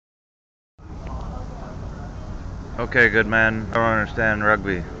Okay, good man. I don't understand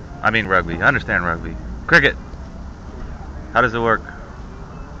rugby. I mean rugby. I understand rugby. Cricket. How does it work?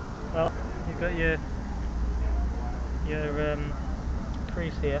 Well, you've got your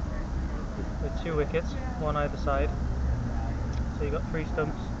crease here with 2 wickets, one either side. So you've got 3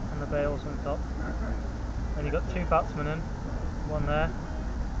 stumps and the bails on top. Then you've got 2 batsmen in, one there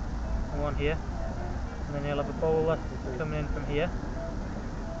and one here. And then you'll have a bowler coming in from here.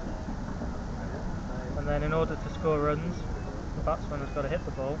 And then in order to score runs, the batsman has got to hit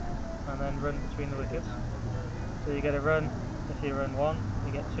the ball and then run between the wickets. So you get a run if you run 1,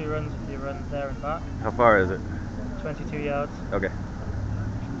 you get 2 runs if you run there and back. How far is it? 22 yards. Okay.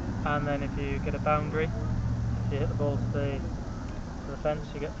 And then if you get a boundary, if you hit the ball to the fence,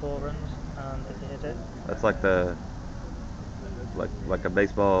 you get 4 runs, and if you hit it, That's like the like a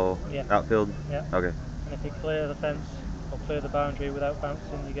baseball outfield? Yeah. Okay. And if you clear the fence or clear the boundary without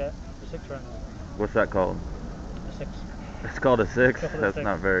bouncing, you get 6 runs. What's that called? A 6. It's called a 6? That's 6.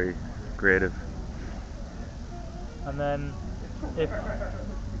 not very creative. And then if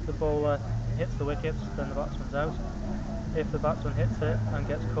the bowler hits the wickets, then the batsman's out. If the batsman hits it and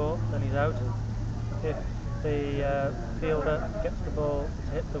gets caught, then he's out. If the fielder gets the ball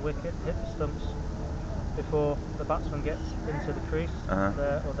to hit the wicket, hit the stumps before the batsman gets into the crease,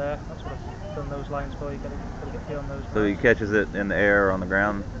 there or there, that's what I've done those lines for. You've got to get beyond those lines. So he catches it in the air or on the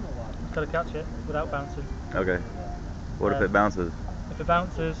ground? He's got to catch it without bouncing. Okay. What if it bounces? If it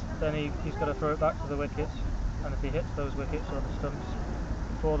bounces, then he's got to throw it back to the wickets, and if he hits those wickets or the stumps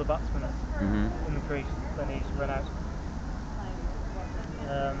before the batsman is in the crease, then he's run out.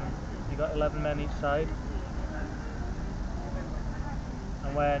 You've got 11 men each side,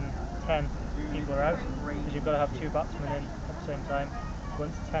 and when 10 people are out, because you've got to have 2 batsmen in at the same time,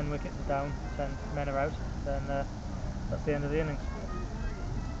 once 10 wickets are down, 10 men are out, then that's the end of the innings.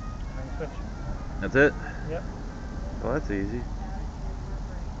 And then you switch. That's it? Yep. Well, that's easy.